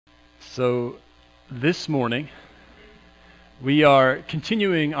So this morning, we are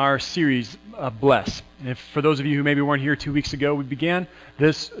continuing our series, Bless. And if, for those of you who maybe weren't here 2 weeks ago, we began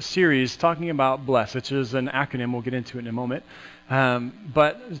this series talking about Bless, which is an acronym. We'll get into it in a moment.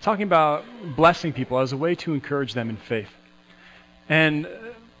 But talking about blessing people as a way to encourage them in faith. And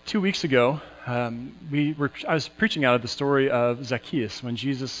 2 weeks ago, I was preaching out of the story of Zacchaeus when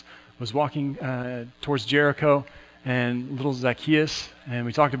Jesus was walking towards Jericho and little Zacchaeus, and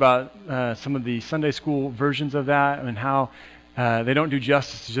we talked about some of the Sunday school versions of that and how they don't do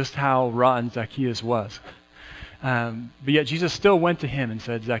justice to just how rotten Zacchaeus was. But yet Jesus still went to him and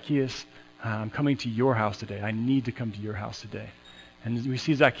said, Zacchaeus, I'm coming to your house today. I need to come to your house today. And we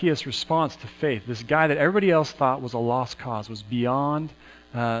see Zacchaeus' response to faith. This guy that everybody else thought was a lost cause, was beyond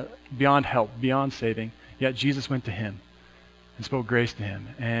help, beyond saving. Yet Jesus went to him and spoke grace to him.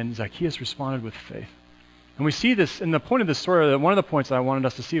 And Zacchaeus responded with faith. And we see this, and the point of this story, one of the points that I wanted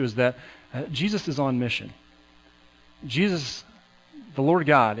us to see was that Jesus is on mission. Jesus, the Lord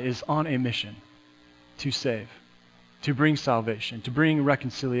God, is on a mission to save, to bring salvation, to bring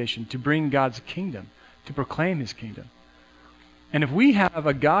reconciliation, to bring God's kingdom, to proclaim his kingdom. And if we have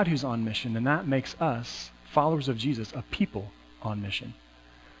a God who's on mission, then that makes us, followers of Jesus, a people on mission.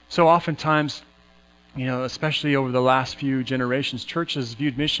 So oftentimes, especially over the last few generations, churches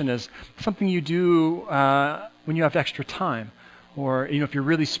viewed mission as something you do when you have extra time, or if you're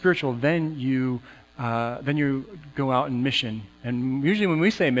really spiritual, then you go out and mission. And usually, when we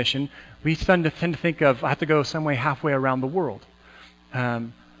say mission, we tend to think of I have to go some way halfway around the world.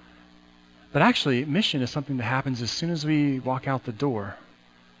 But actually, mission is something that happens as soon as we walk out the door.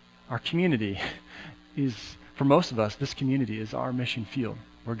 Our community is, for most of us, this community is our mission field,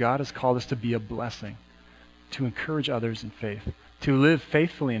 where God has called us to be a blessing, to encourage others in faith, to live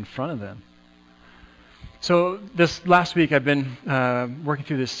faithfully in front of them. So this last week I've been working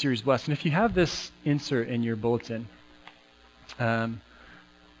through this series, Blessed. And if you have this insert in your bulletin,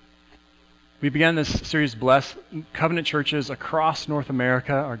 we began this series, Blessed. Covenant churches across North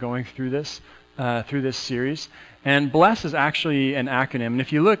America are going through this series. And Bless is actually an acronym. And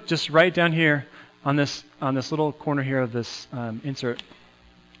if you look just right down here on this little corner here of this insert,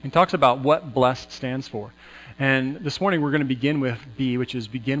 it talks about what Blessed stands for. And this morning we're going to begin with B, which is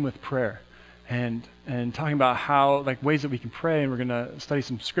begin with prayer. And talking about how, ways that we can pray, and we're going to study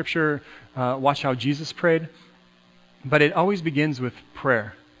some scripture, watch how Jesus prayed. But it always begins with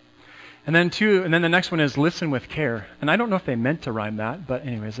prayer. And then the next one is listen with care. And I don't know if they meant to rhyme that, but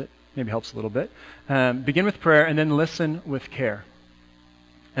anyways, it maybe helps a little bit. Begin with prayer and then listen with care.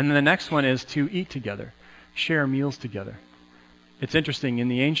 And then the next one is to eat together, share meals together. It's interesting, in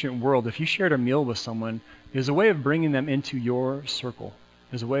the ancient world, if you shared a meal with someone, it was a way of bringing them into your circle.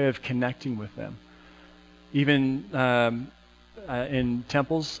 It was a way of connecting with them. Even in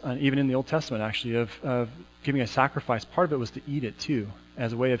temples, even in the Old Testament, actually, of giving a sacrifice, part of it was to eat it too,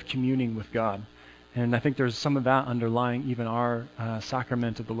 as a way of communing with God. And I think there's some of that underlying even our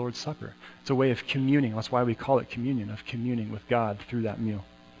sacrament of the Lord's Supper. It's a way of communing. That's why we call it communion, of communing with God through that meal.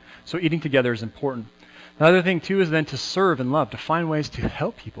 So eating together is important. The other thing too is then to serve and love, to find ways to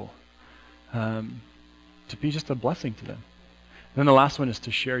help people, to be just a blessing to them. Then the last one is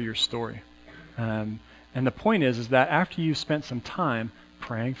to share your story. And the point is that after you've spent some time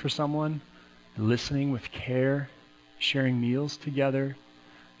praying for someone, listening with care, sharing meals together,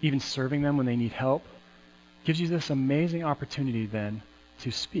 even serving them when they need help, gives you this amazing opportunity then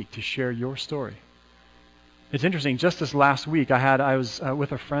to speak, to share your story. It's interesting, just this last week I was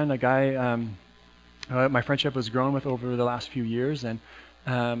with a friend, a guy my friendship was grown with over the last few years, and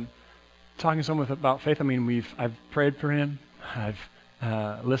talking to someone about faith. I've prayed for him.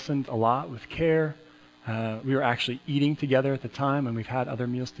 I've listened a lot with care. We were actually eating together at the time, and we've had other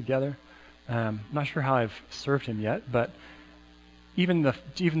meals together. Not sure how I've served him yet, but even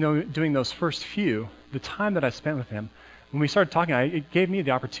though doing those first few, the time that I spent with him, when we started talking, it gave me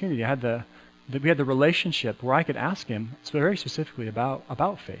the opportunity. We had the relationship where I could ask him very specifically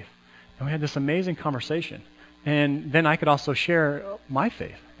about faith. And we had this amazing conversation. And then I could also share my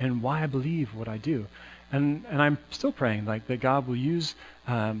faith and why I believe what I do. And I'm still praying that God will use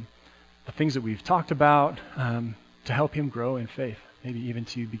the things that we've talked about to help him grow in faith, maybe even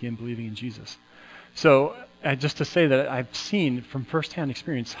to begin believing in Jesus. So just to say that I've seen from firsthand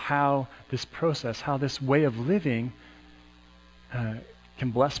experience how this process, how this way of living can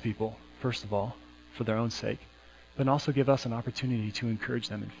bless people, first of all, for their own sake, but also give us an opportunity to encourage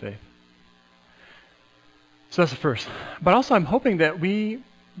them in faith. So that's the first. But also I'm hoping that we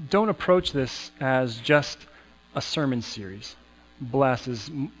don't approach this as just a sermon series. Bless is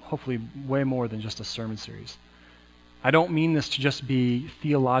hopefully way more than just a sermon series. I don't mean this to just be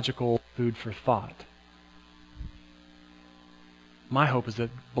theological food for thought. My hope is that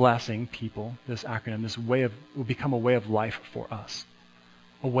blessing people, this acronym, will become a way of life for us,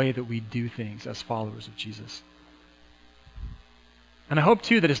 a way that we do things as followers of Jesus. And I hope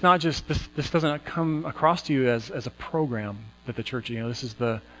too that it's not just this doesn't come across to you as a program that the church, this is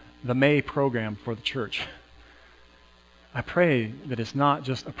the May program for the church. I pray that it's not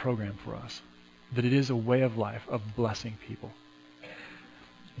just a program for us, that it is a way of life of blessing people.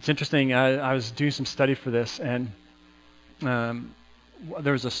 It's interesting. I was doing some study for this, and I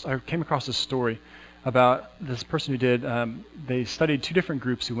came across a story about this person who did. They studied two different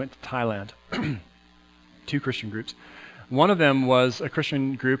groups who went to Thailand, two Christian groups. One of them was a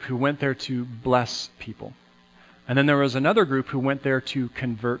Christian group who went there to bless people, and then there was another group who went there to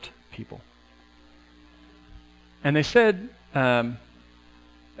convert people. And they said a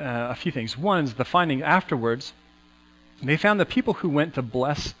few things. One is the finding afterwards. They found that people who went to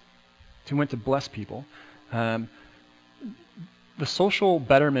bless people, the social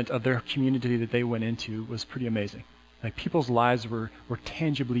betterment of their community that they went into was pretty amazing. Like people's lives were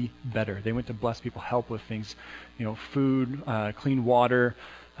tangibly better. They went to bless people, help with things, food, clean water,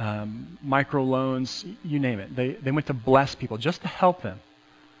 microloans, you name it. They went to bless people just to help them.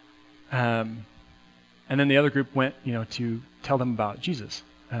 And then the other group went, to tell them about Jesus,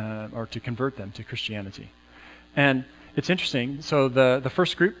 or to convert them to Christianity. And it's interesting. So the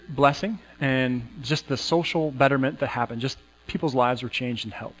first group, blessing, and just the social betterment that happened, just people's lives were changed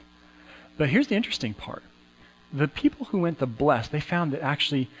and helped. But here's the interesting part. The people who went to bless, they found that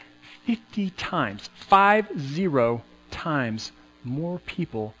actually 50 times more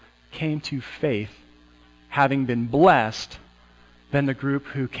people came to faith having been blessed than the group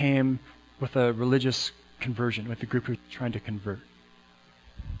who came with a religious conversion, with the group who were trying to convert.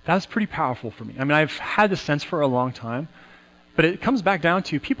 That's pretty powerful for me. I mean, I've had this sense for a long time, but it comes back down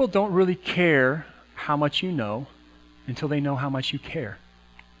to people don't really care how much you know until they know how much you care.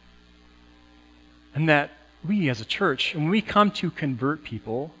 And that we as a church, when we come to convert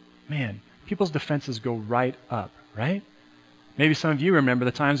people, man, people's defenses go right up, right? Maybe some of you remember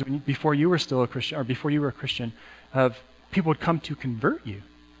the times before you were still a Christian, or before you were a Christian, of people would come to convert you.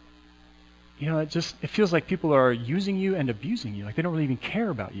 It feels like people are using you and abusing you, like they don't really even care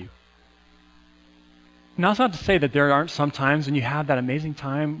about you. Now, it's not to say that there aren't some times when you have that amazing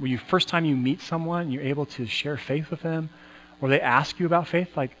time where first time you meet someone, you're able to share faith with them, or they ask you about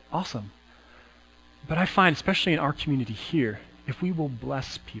faith, like, awesome. But I find, especially in our community here, if we will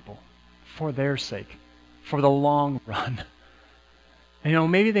bless people for their sake, for the long run,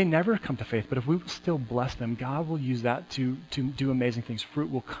 maybe they never come to faith, but if we will still bless them, God will use that to do amazing things.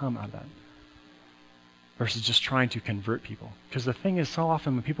 Fruit will come out of that. Versus just trying to convert people. Because the thing is, so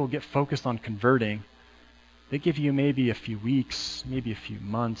often when people get focused on converting, they give you maybe a few weeks, maybe a few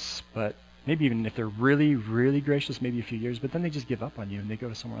months, but maybe even if they're really, really gracious, maybe a few years, but then they just give up on you and they go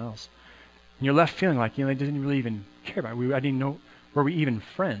to somewhere else. And you're left feeling like, they didn't really even care about it. I didn't know, were we even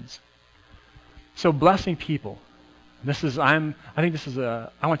friends? So blessing people. I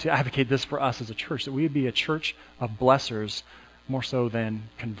want to advocate this for us as a church, that we would be a church of blessers more so than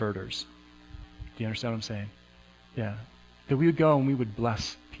converters. Do you understand what I'm saying? Yeah. That we would go and we would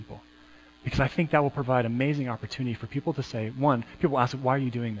bless people. Because I think that will provide amazing opportunity for people to say, one, people ask, why are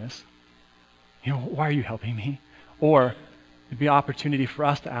you doing this? Why are you helping me? Or it'd be an opportunity for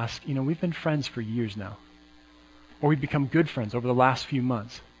us to ask, we've been friends for years now. Or we've become good friends over the last few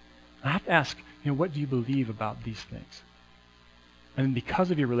months. I have to ask, what do you believe about these things? And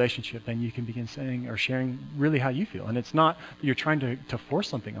because of your relationship, then you can begin saying or sharing really how you feel. And it's not that you're trying to force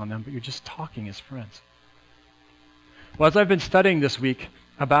something on them, but you're just talking as friends. Well, as I've been studying this week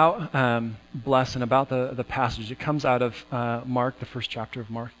about bless and about the passage, it comes out of Mark, the first chapter of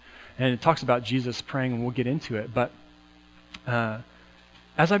Mark. And it talks about Jesus praying, and we'll get into it. But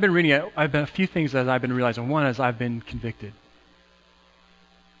as I've been reading it, a few things that I've been realizing. One is I've been convicted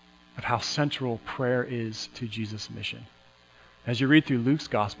of how central prayer is to Jesus' mission. As you read through Luke's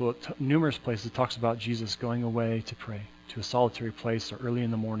gospel, numerous places it talks about Jesus going away to pray, to a solitary place or early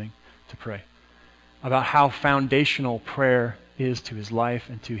in the morning to pray, about how foundational prayer is to his life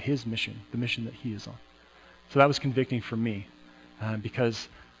and to his mission, the mission that he is on. So that was convicting for me,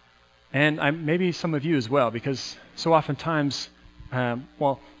 maybe some of you as well, because so oftentimes,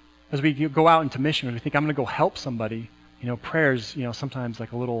 as we go out into mission, and we think I'm going to go help somebody, prayers, sometimes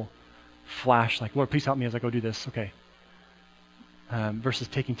like a little flash, like, Lord, please help me as I go do this. Okay. Versus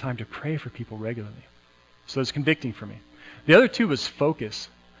taking time to pray for people regularly. So it's convicting for me. The other two was focus.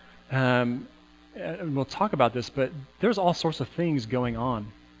 And we'll talk about this, but there's all sorts of things going on.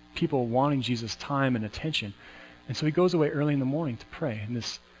 People wanting Jesus' time and attention. And so he goes away early in the morning to pray and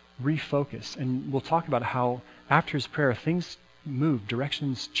this refocus. And we'll talk about how after his prayer, things move,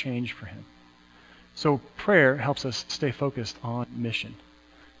 directions change for him. So prayer helps us stay focused on mission.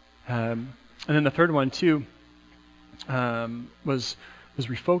 And then the third one too was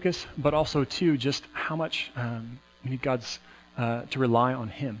refocus, but also too just how much we need God's to rely on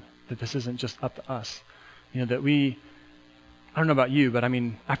Him. That this isn't just up to us. That we, I don't know about you, but I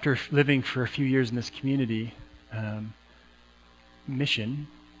mean, after living for a few years in this community, mission,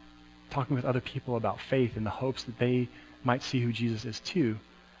 talking with other people about faith in the hopes that they might see who Jesus is too,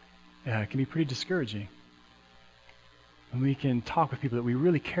 can be pretty discouraging. And we can talk with people that we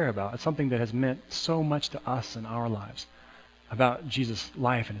really care about. It's something that has meant so much to us in our lives. About Jesus'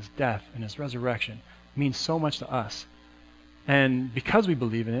 life and his death and his resurrection. It means so much to us. And because we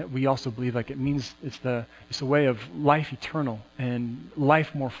believe in it, we also believe like it means it's a way of life eternal and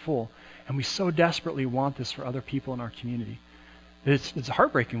life more full. And we so desperately want this for other people in our community. It's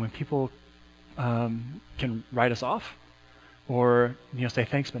heartbreaking when people can write us off or say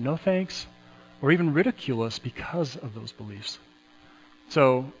thanks but no thanks, or even ridicule us because of those beliefs.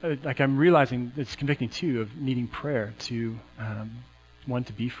 So, I'm realizing it's convicting too of needing prayer to, one,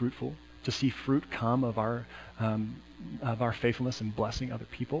 to be fruitful, to see fruit come of our faithfulness and blessing other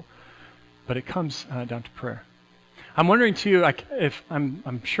people. But it comes down to prayer. I'm wondering too, if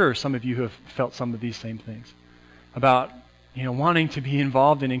I'm sure some of you have felt some of these same things about wanting to be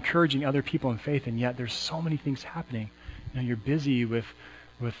involved in encouraging other people in faith, and yet there's so many things happening. You're busy with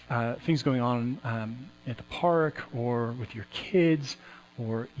things going on at the park or with your kids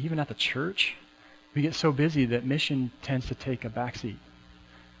or even at the church. We get so busy that mission tends to take a backseat.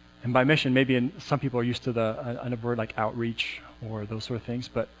 And by mission, maybe some people are used to a word like outreach or those sort of things,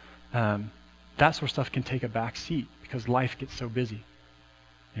 but that sort of stuff can take a backseat because life gets so busy.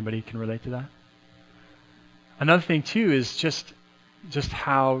 Anybody can relate to that? Another thing too is just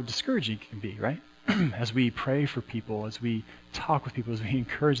how discouraging it can be, right? As we pray for people, as we talk with people, as we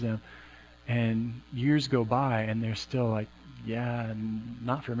encourage them, and years go by and they're still like, yeah,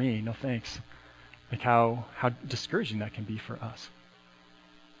 not for me, no thanks. Like how discouraging that can be for us.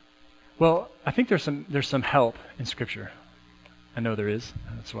 Well, I think there's some help in Scripture. I know there is.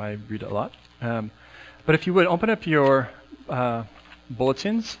 That's why I read it a lot. But if you would, open up your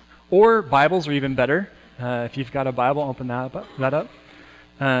bulletins or Bibles, or even better. If you've got a Bible, open that up.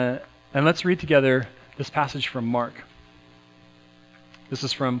 And let's read together this passage from Mark. This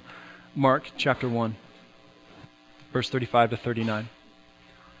is from Mark chapter 1, verse 35 to 39.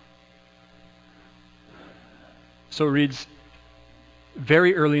 So it reads,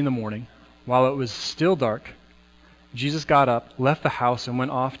 "Very early in the morning, while it was still dark, Jesus got up, left the house, and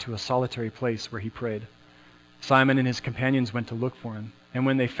went off to a solitary place where he prayed. Simon and his companions went to look for him, and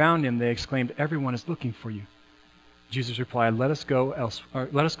when they found him, they exclaimed, 'Everyone is looking for you.' Jesus replied, 'Let us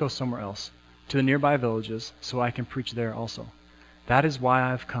go somewhere else, to the nearby villages, so I can preach there also. That is why I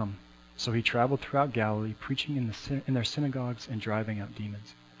have come.' So he traveled throughout Galilee, preaching in their synagogues and driving out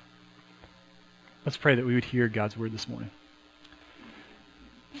demons." Let's pray that we would hear God's word this morning.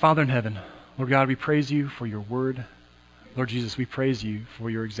 Father in heaven, Lord God, we praise you for your word. Lord Jesus, we praise you for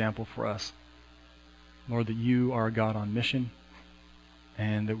your example for us. Lord, that you are a God on mission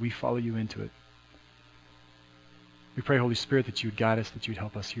and that we follow you into it. We pray, Holy Spirit, that you would guide us, that you would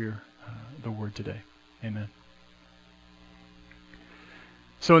help us hear the word today. Amen.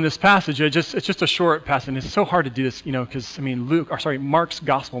 So in this passage, it's just a short passage, and it's so hard to do this, because Mark's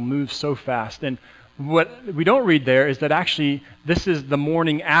gospel moves so fast. And what we don't read there is that actually this is the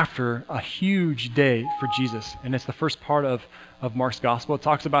morning after a huge day for Jesus, and it's the first part of Mark's gospel. It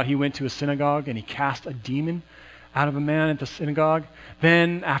talks about he went to a synagogue and he cast a demon out of a man at the synagogue.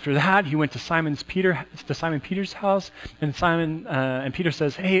 Then after that, he went to Simon Peter's house, and Peter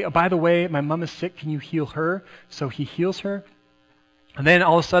says, "Hey, by the way, my mom is sick. Can you heal her?" So he heals her. And then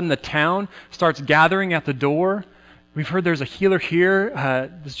all of a sudden, the town starts gathering at the door. We've heard there's a healer here.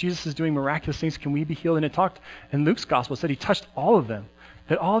 Jesus is doing miraculous things. Can we be healed? And it talked in Luke's gospel, it said he touched all of them,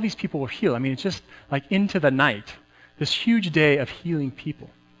 that all these people were healed. I mean, it's just like into the night, this huge day of healing people.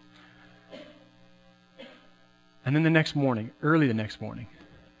 And then early the next morning,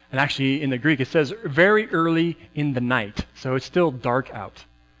 and actually in the Greek it says very early in the night, so it's still dark out,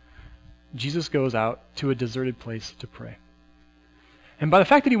 Jesus goes out to a deserted place to pray. And by the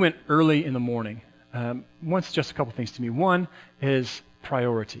fact that he went early in the morning, wants just a couple things to me. One is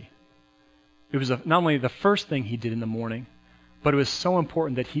priority. It was not only the first thing he did in the morning, but it was so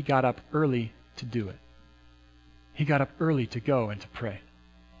important that he got up early to do it. He got up early to go and to pray.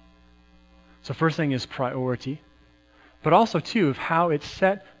 So first thing is priority, but also too of how it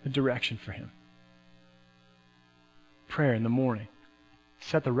set the direction for him. prayer in the morning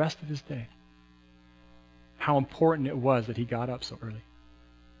set the rest of his day. How important it was that he got up so early.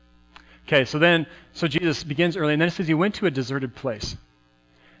 Okay, so Jesus begins early, and then it says he went to a deserted place.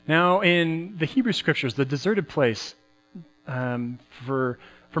 Now, in the Hebrew scriptures, the deserted place, for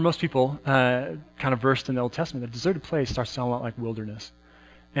most people kind of versed in the Old Testament, the deserted place starts to sound a lot like wilderness.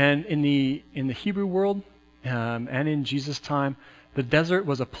 And in the Hebrew world, and in Jesus' time, the desert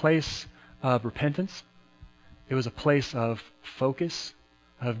was a place of repentance. It was a place of focus,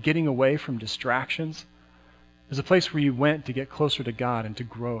 of getting away from distractions. It was a place where you went to get closer to God and to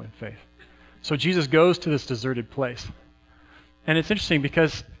grow in faith. So Jesus goes to this deserted place. And it's interesting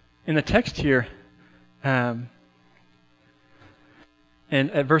because in the text here, and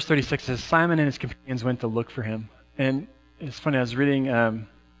at verse 36 it says, Simon and his companions went to look for him. And it's funny, I was reading in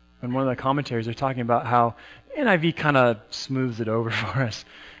one of the commentaries, they're talking about how NIV kind of smooths it over for us.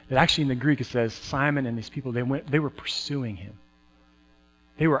 That actually in the Greek it says Simon and these people, they were pursuing him.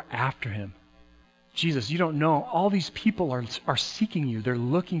 They were after him. Jesus, you don't know, all these people are seeking you. They're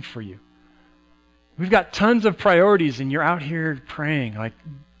looking for you. We've got tons of priorities and you're out here praying. Like,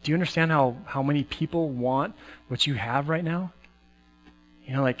 do you understand how many people want what you have right now?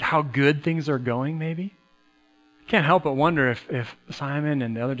 You know, like how good things are going maybe? Can't help but wonder if Simon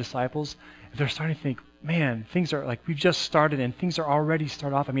and the other disciples, if they're starting to think, man, things are like, we've just started and things are already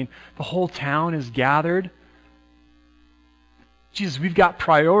started off. I mean, the whole town is gathered. Jesus, we've got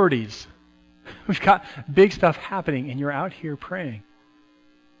priorities. We've got big stuff happening and you're out here praying.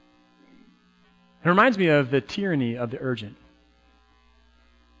 It reminds me of the tyranny of the urgent.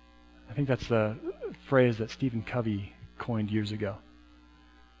 I think that's the phrase that Stephen Covey coined years ago.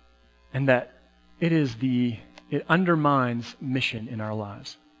 And that it undermines mission in our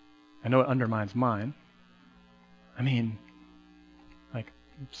lives. I know it undermines mine. I mean, like,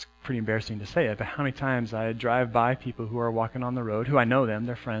 it's pretty embarrassing to say it, but how many times I drive by people who are walking on the road, who I know them,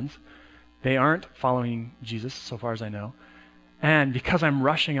 they're friends. They aren't following Jesus, so far as I know. And because I'm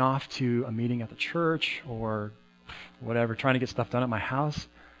rushing off to a meeting at the church or whatever, trying to get stuff done at my house,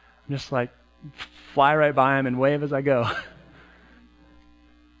 I'm just like, fly right by them and wave as I go.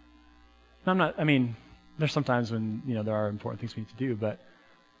 There's sometimes when, there are important things we need to do, but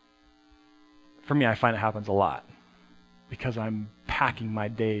for me, I find it happens a lot because I'm packing my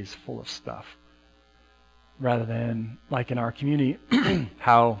days full of stuff. Rather than, like in our community,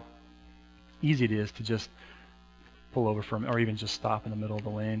 how easy it is to just pull over or even just stop in the middle of the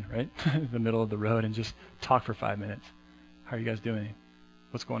lane, right? The middle of the road and just talk for 5 minutes. How are you guys doing?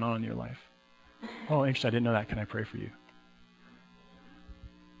 What's going on in your life? Oh, interesting. I didn't know that. Can I pray for you?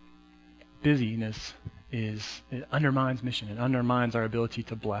 Busyness it undermines mission. It undermines our ability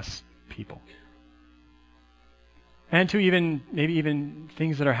to bless people. And to maybe even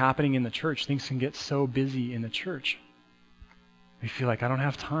things that are happening in the church. Things can get so busy in the church. We feel like I don't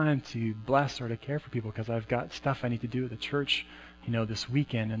have time to bless or to care for people because I've got stuff I need to do at the church, this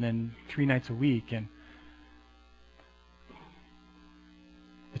weekend and then 3 nights a week. And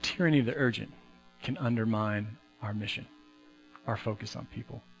the tyranny of the urgent can undermine our mission, our focus on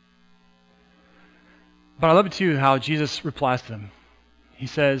people. But I love it too how Jesus replies to them. He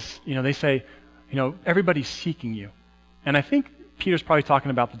says, they say, everybody's seeking you. And I think Peter's probably talking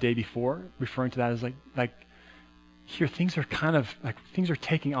about the day before, referring to that as like here things are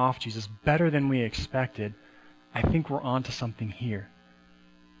taking off, Jesus, better than we expected. I think we're on to something here.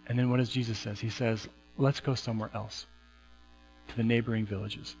 And then what does Jesus say? He says, let's go somewhere else, to the neighboring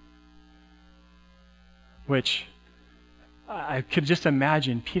villages. Which I could just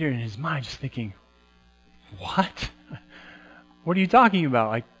imagine Peter in his mind just thinking, what? What are you talking about?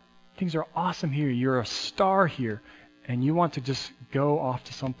 Like, things are awesome here. You're a star here. And you want to just go off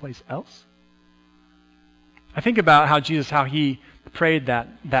to someplace else? I think about how he prayed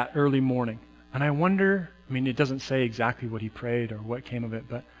that early morning. And I wonder, it doesn't say exactly what he prayed or what came of it,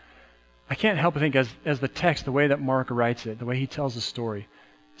 but I can't help but think as the text, the way that Mark writes it, the way he tells the story,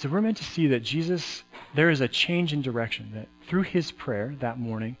 so we're meant to see that Jesus, there is a change in direction, that through his prayer that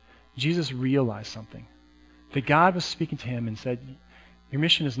morning, Jesus realized something. That God was speaking to him and said, your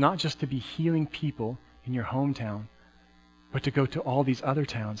mission is not just to be healing people in your hometown, but to go to all these other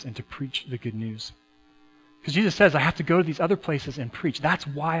towns and to preach the good news. Because Jesus says, I have to go to these other places and preach. That's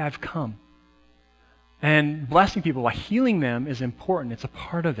why I've come. And blessing people, while healing them is important. It's a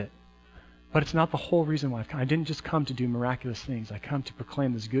part of it. But it's not the whole reason why I've come. I didn't just come to do miraculous things. I come to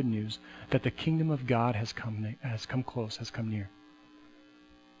proclaim this good news that the kingdom of God has come close, has come near.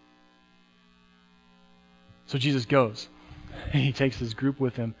 So Jesus goes. And he takes this group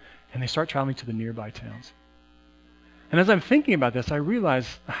with him, and they start traveling to the nearby towns. And as I'm thinking about this, I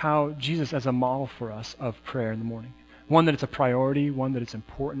realize how Jesus as a model for us of prayer in the morning. one that it's a priority, one that it's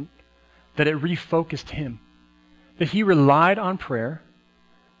important, that it refocused him, that he relied on prayer.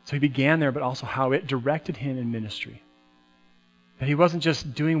 So he began there, but also how it directed him in ministry. That he wasn't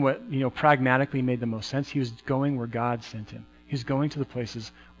just doing what, pragmatically made the most sense. He was going where God sent him. He was going to the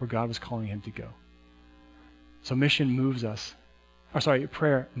places where God was calling him to go. So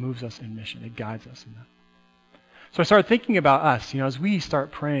prayer moves us in mission. It guides us in that. So I started thinking about us, as we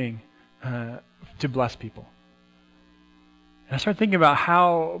start praying to bless people. And I started thinking about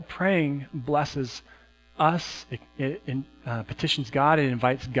how praying blesses us. It petitions God, it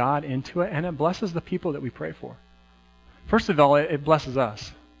invites God into it, and it blesses the people that we pray for. First of all, it blesses us.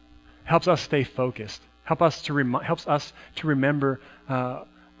 It helps us stay focused. Helps us to remember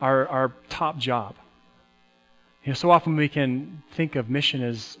our top job. So often we can think of mission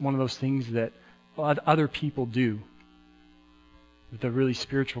as one of those things that other people do. The really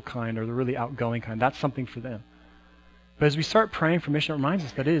spiritual kind or the really outgoing kind. That's something for them. But as we start praying for mission, it reminds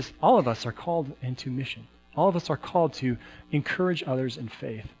us that all of us are called into mission. All of us are called to encourage others in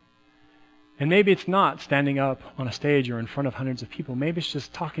faith. And maybe it's not standing up on a stage or in front of hundreds of people. Maybe it's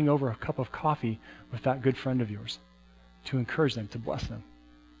just talking over a cup of coffee with that good friend of yours to encourage them, to bless them.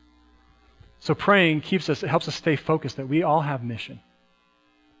 So praying it helps us stay focused that we all have mission.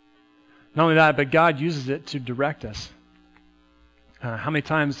 Not only that, but God uses it to direct us. How many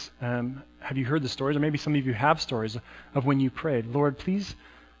times have you heard the stories, or maybe some of you have stories of when you prayed, Lord, please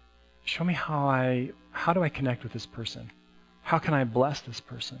show me how do I connect with this person? How can I bless this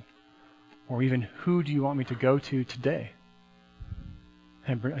person? Or even, who do you want me to go to today?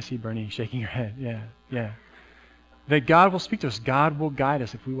 And I see Bernie shaking your head. Yeah. That God will speak to us. God will guide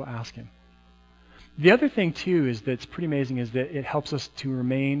us if we will ask him. The other thing, too, that's pretty amazing is that it helps us to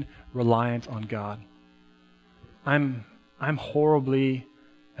remain reliant on God. I'm horribly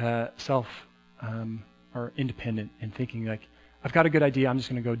or independent in thinking like, I've got a good idea, I'm just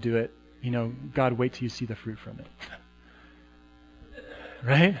going to go do it. God, wait till you see the fruit from it.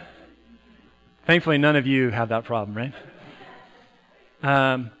 Right? Thankfully, none of you have that problem,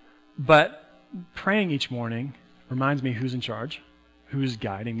 right? But praying each morning reminds me who's in charge, who's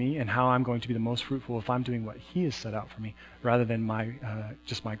guiding me, and how I'm going to be the most fruitful if I'm doing what he has set out for me, rather than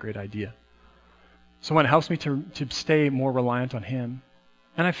just my great idea. So when it helps me to stay more reliant on him,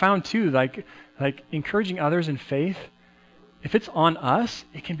 and I found too, like encouraging others in faith, if it's on us,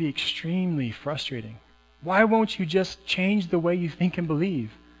 it can be extremely frustrating. Why won't you just change the way you think and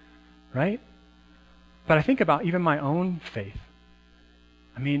believe, right? But I think about even my own faith.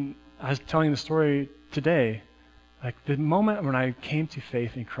 I was telling the story today, like the moment when I came to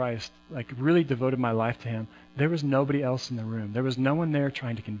faith in Christ, like really devoted my life to him, there was nobody else in the room. There was no one there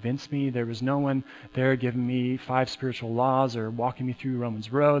trying to convince me. There was no one there giving me 5 spiritual laws or walking me through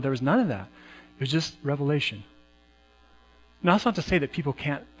Romans Road. There was none of that. It was just revelation. Now, that's not to say that people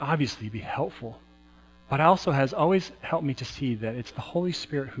can't obviously be helpful, but it also has always helped me to see that it's the Holy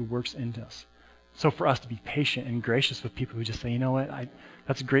Spirit who works into us. So for us to be patient and gracious with people who just say, you know what,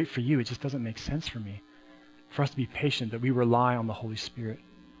 that's great for you, it just doesn't make sense for me. For us to be patient, that we rely on the Holy Spirit.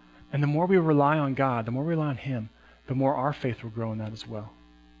 And the more we rely on God, the more we rely on him, the more our faith will grow in that as well.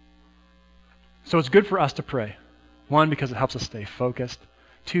 So it's good for us to pray. 1, because it helps us stay focused.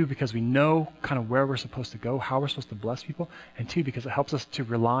 2, because we know kind of where we're supposed to go, how we're supposed to bless people. And 2, because it helps us to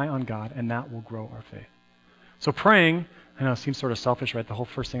rely on God, and that will grow our faith. So praying, I know it seems sort of selfish, right? The whole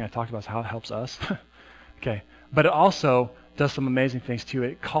first thing I talked about is how it helps us. Okay. But it also does some amazing things too.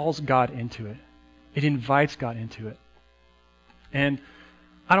 It calls God into it. It invites God into it. And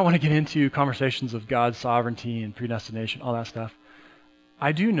I don't want to get into conversations of God's sovereignty and predestination, all that stuff.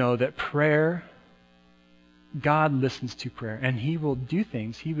 I do know that prayer, God listens to prayer, and he will do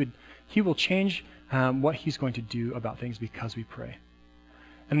things. He will change what he's going to do about things because we pray.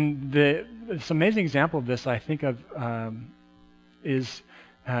 And this amazing example of this I think of is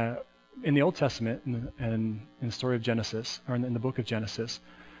in the Old Testament and in the story of Genesis, or in the book of Genesis.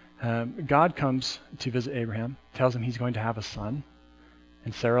 God comes to visit Abraham, tells him he's going to have a son,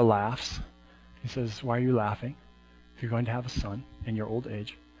 and Sarah laughs. He says, why are you laughing if you're going to have a son in your old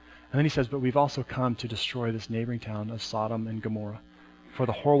age? And then he says, but we've also come to destroy this neighboring town of Sodom and Gomorrah for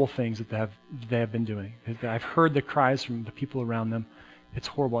the horrible things that they have been doing. I've heard the cries from the people around them. It's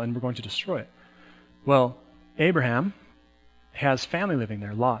horrible, and we're going to destroy it. Well, Abraham has family living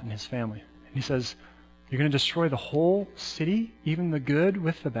there, Lot and his family. And he says, you're going to destroy the whole city, even the good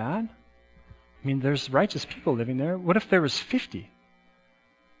with the bad? There's righteous people living there. What if there was 50?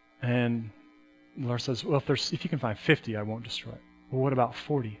 And the Lord says, well, if you can find 50, I won't destroy it. Well, what about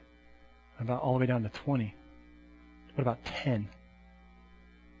 40? What about all the way down to 20? What about 10?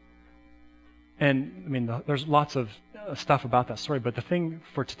 And there's lots of stuff about that story, but the thing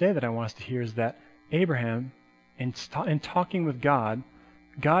for today that I want us to hear is that Abraham, in talking with God,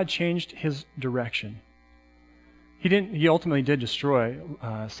 God changed his direction. He ultimately did destroy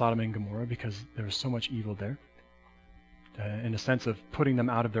Sodom and Gomorrah because there was so much evil there, in a sense of putting them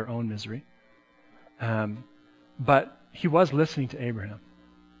out of their own misery. But he was listening to Abraham.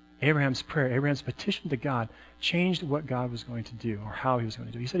 Abraham's prayer, Abraham's petition to God changed what God was going to do, or how he was going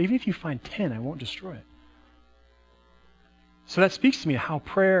to do it. He said, even if you find 10, I won't destroy it. So that speaks to me how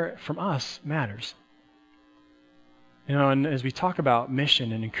prayer from us matters. And as we talk about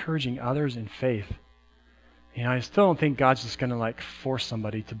mission and encouraging others in faith, I still don't think God's just going to force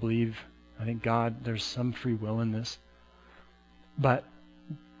somebody to believe. I think there's some free will in this. But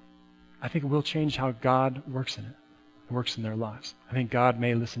I think it will change how God works in it. Works in their lives. I think God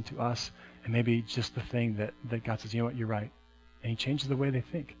may listen to us, and maybe just the thing that God says, you know what, you're right. And he changes the way they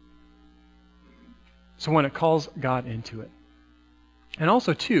think. So when it calls God into it. And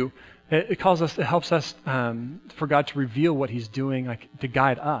also too, it helps us for God to reveal what he's doing, to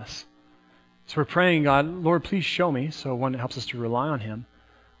guide us. So we're praying, God, Lord, please show me. So one, it helps us to rely on him.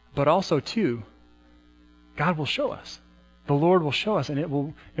 But also two, God will show us. The Lord will show us, and it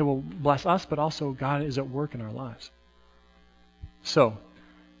will bless us, but also God is at work in our lives. So,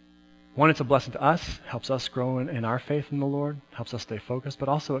 one, it's a blessing to us, helps us grow in our faith in the Lord, helps us stay focused, but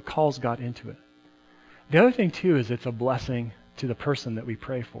also it calls God into it. The other thing too is it's a blessing to the person that we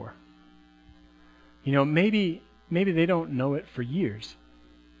pray for. Maybe they don't know it for years,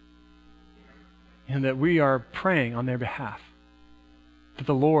 and that we are praying on their behalf, that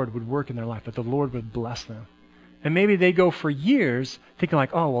the Lord would work in their life, that the Lord would bless them. And maybe they go for years thinking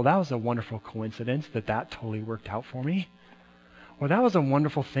oh, well, that was a wonderful coincidence that totally worked out for me. Well, that was a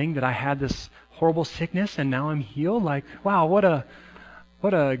wonderful thing that I had this horrible sickness and now I'm healed. Wow,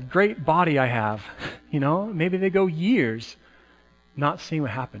 what a great body I have. Maybe they go years not seeing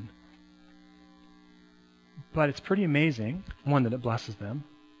what happened. But it's pretty amazing, one, that it blesses them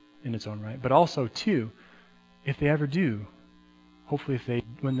in its own right, but also two, if they ever do, hopefully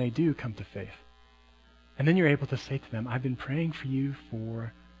when they do come to faith. And then you're able to say to them, I've been praying for you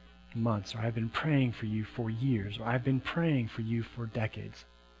for months, or I've been praying for you for years, or I've been praying for you for decades.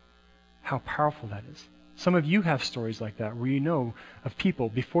 How powerful that is. Some of you have stories like that where you know of people,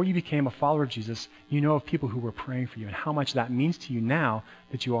 before you became a follower of Jesus, you know of people who were praying for you and how much that means to you now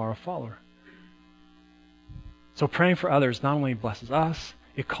that you are a follower. So praying for others not only blesses us,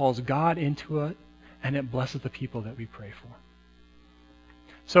 it calls God into it, and it blesses the people that we pray for.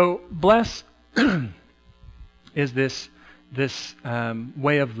 So bless is this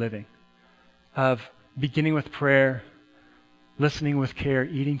way of living, of beginning with prayer, listening with care,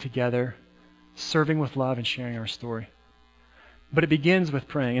 eating together, serving with love, and sharing our story. But it begins with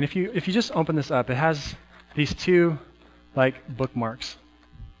praying. And if you just open this up, it has these two bookmarks.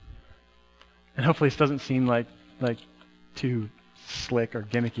 And hopefully this doesn't seem like too slick or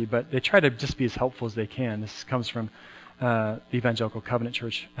gimmicky, but they try to just be as helpful as they can. This comes from the Evangelical Covenant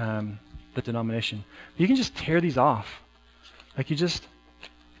Church, the denomination. You can just tear these off. And you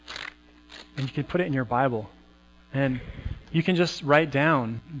can put it in your Bible. And you can just write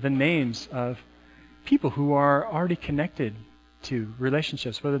down the names of people who are already connected to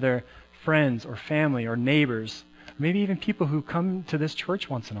relationships, whether they're friends or family or neighbors, maybe even people who come to this church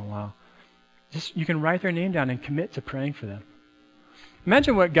once in a while. You can write their name down and commit to praying for them.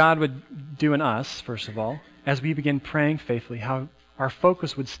 Imagine what God would do in us, first of all, as we begin praying faithfully, how our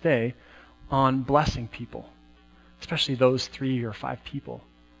focus would stay on blessing people, especially those 3 or 5 people.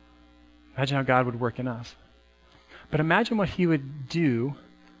 Imagine how God would work in us. But imagine what he would do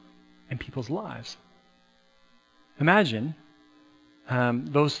in people's lives. Imagine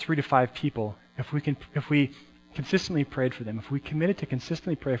those 3 to 5 people, if we consistently prayed for them, if we committed to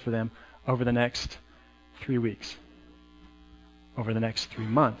consistently pray for them over the next 3 weeks, over the next 3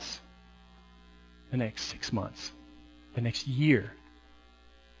 months, the next 6 months, the next year.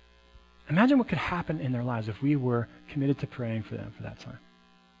 Imagine what could happen in their lives if we were committed to praying for them for that time.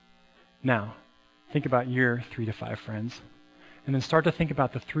 Now, think about your 3 to 5 friends, and then start to think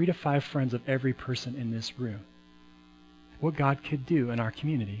about the 3 to 5 friends of every person in this room. What God could do in our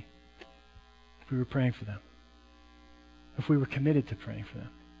community if we were praying for them, if we were committed to praying for them.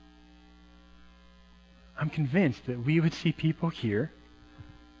 I'm convinced that we would see people here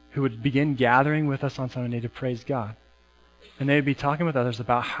who would begin gathering with us on Sunday to praise God. And they would be talking with others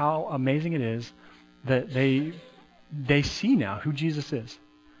about how amazing it is that they see now who Jesus is.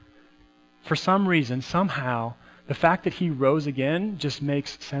 For some reason, somehow, the fact that he rose again just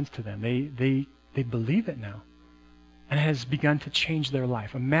makes sense to them. They believe it now. And it has begun to change their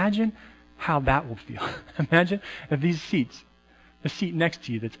life. Imagine how that will feel. Imagine if these seats, the seat next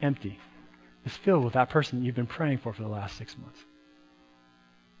to you that's empty, is filled with that person that you've been praying for the last 6 months.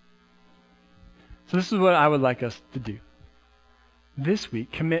 So this is what I would like us to do. This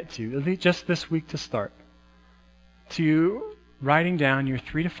week, commit to, at least just this week to start, to writing down your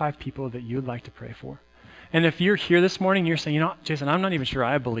 3 to 5 people that you would like to pray for. And if you're here this morning, you're saying, Jason, I'm not even sure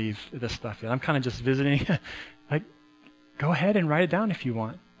I believe this stuff yet. I'm kind of just visiting. Like, go ahead and write it down if you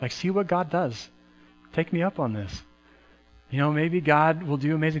want. Like, see what God does. Take me up on this. Maybe God will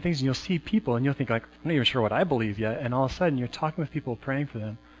do amazing things and you'll see people and you'll think like, I'm not even sure what I believe yet. And all of a sudden you're talking with people, praying for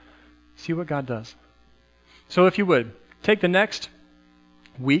them. See what God does. So if you would, take the next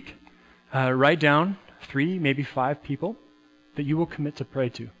week, write down 3, maybe 5 people that you will commit to pray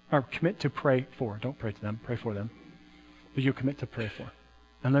to, or commit to pray for. Don't pray to them, pray for them. But you'll commit to pray for.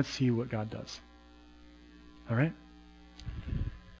 And let's see what God does. All right?